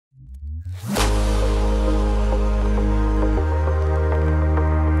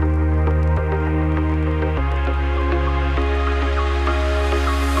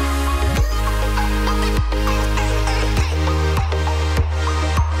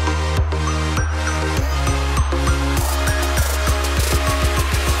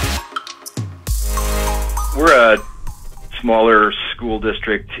smaller school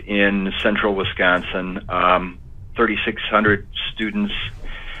district in central Wisconsin, 3,600 students,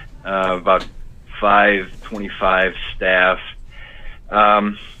 about 525 staff,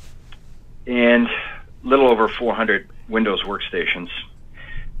 and a little over 400 Windows workstations.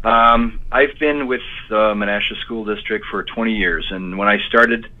 I've been with the Menasha School District for 20 years, and when I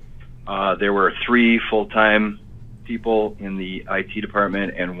started, there were 3 full-time people in the IT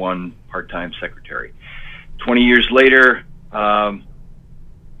department and 1 part-time secretary. 20 years later,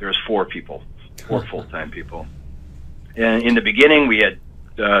 there's 4 people, 4 full-time people. And in the beginning, we had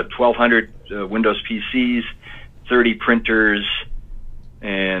 1,200 Windows PCs, 30 printers,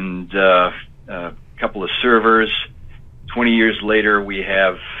 and a couple of servers. 20 years later, we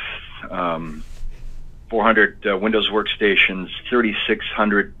have 400 Windows workstations,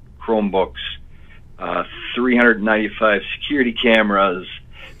 3,600 Chromebooks, 395 security cameras.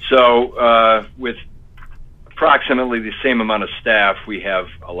 So with approximately the same amount of staff, we have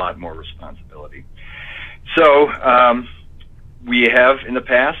a lot more responsibility. So we have in the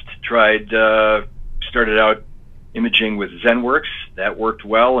past started out imaging with ZenWorks. That worked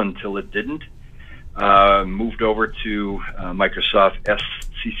well until it didn't. Moved over to Microsoft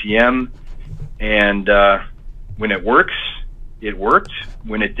SCCM, and when it works, it worked.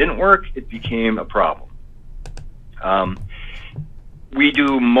 When it didn't work, it became a problem. We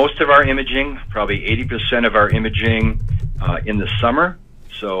do most of our imaging, probably 80% of our imaging, in the summer.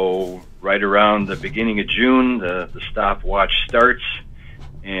 So right around the beginning of June, the stopwatch starts,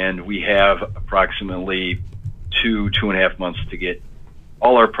 and we have approximately 2.5 months to get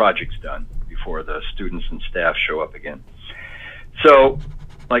all our projects done before the students and staff show up again. So,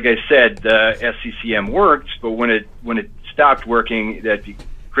 like I said, the SCCM worked, but when it stopped working, that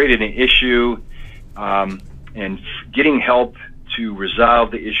created an issue, and getting help to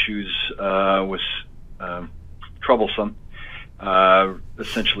resolve the issues was troublesome.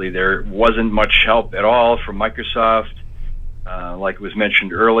 Essentially, there wasn't much help at all from Microsoft. Like was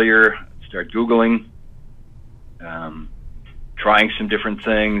mentioned earlier, start Googling, trying some different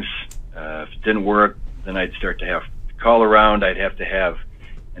things. If it didn't work, then I'd start to have to call around. I'd have to have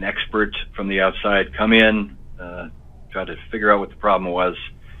an expert from the outside come in, try to figure out what the problem was,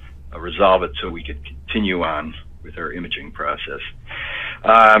 resolve it so we could continue on with our imaging process.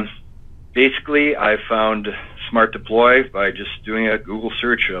 Basically, I found SmartDeploy by just doing a Google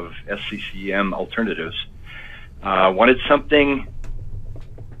search of SCCM alternatives. Wanted something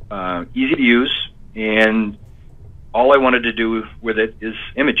easy to use, and all I wanted to do with it is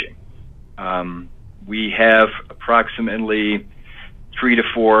imaging. We have approximately 3 to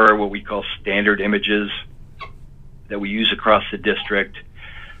 4 what we call standard images that we use across the district.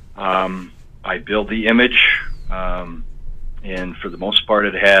 I build the image, and for the most part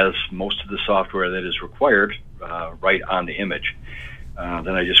it has most of the software that is required right on the image.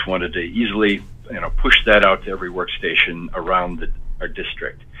 Then I just wanted to easily push that out to every workstation around our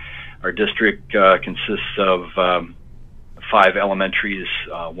district. Our district consists of 5 elementaries,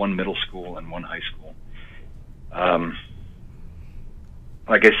 1 middle school, and 1 high school.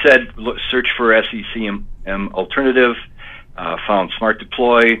 Like I said, search for SCCM alternative, found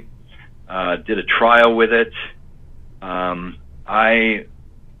SmartDeploy, did a trial with it. I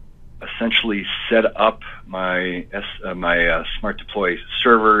essentially set up my SmartDeploy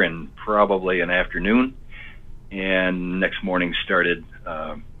server in probably an afternoon, and next morning started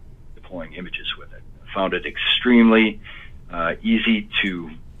deploying images with it. Found it extremely easy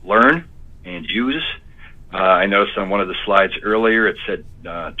to learn and use. I noticed on one of the slides earlier it said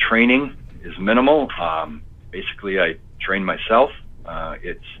training is minimal. Basically, I trained myself.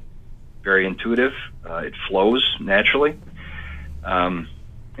 It's very intuitive. It flows naturally. And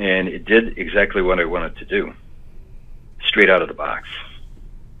it did exactly what I wanted to do, straight out of the box.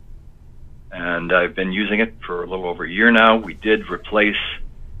 And I've been using it for a little over a year now. We did replace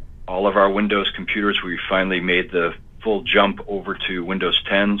all of our Windows computers. We finally made the full jump over to Windows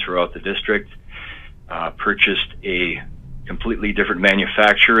 10 throughout the district. Purchased a completely different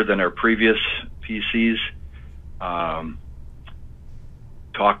manufacturer than our previous PCs.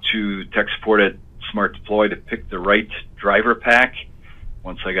 Talked to tech support at SmartDeploy to pick the right driver pack.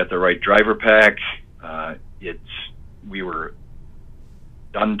 Once I got the right driver pack, we were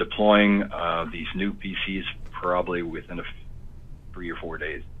done deploying these new PCs probably within 3 or 4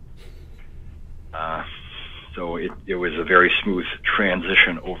 days. So it was a very smooth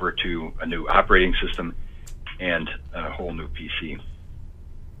transition over to a new operating system and a whole new PC.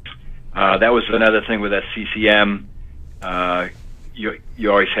 That was another thing with SCCM. You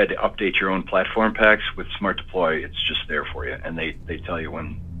always had to update your own platform packs. With SmartDeploy, it's just there for you, and they tell you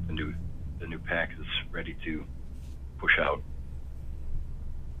when the new pack is ready to push out.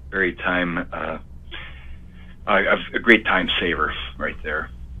 Very a great time saver right there.